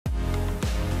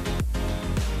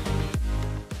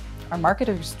Are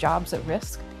marketers' jobs at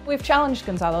risk? We've challenged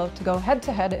Gonzalo to go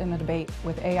head-to-head in a debate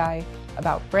with AI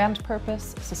about brand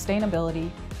purpose, sustainability,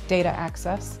 data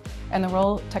access, and the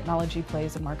role technology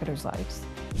plays in marketers' lives.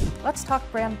 Let's talk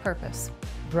brand purpose.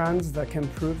 Brands that can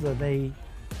prove that they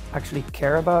actually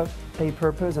care about a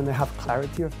purpose and they have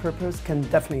clarity of purpose can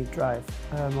definitely drive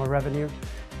more revenue.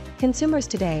 Consumers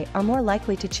today are more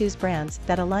likely to choose brands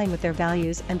that align with their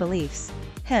values and beliefs.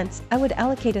 Hence, I would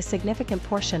allocate a significant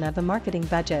portion of a marketing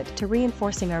budget to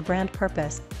reinforcing our brand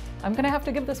purpose. I'm going to have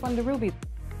to give this one to Ruby.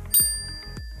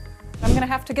 I'm going to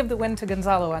have to give the win to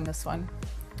Gonzalo on this one.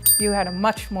 You had a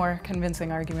much more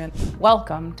convincing argument.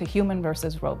 Welcome to Human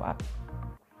versus Robot.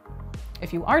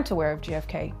 If you aren't aware of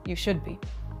GfK, you should be.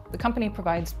 The company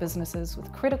provides businesses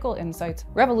with critical insights,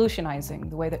 revolutionizing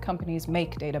the way that companies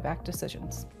make data-backed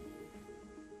decisions.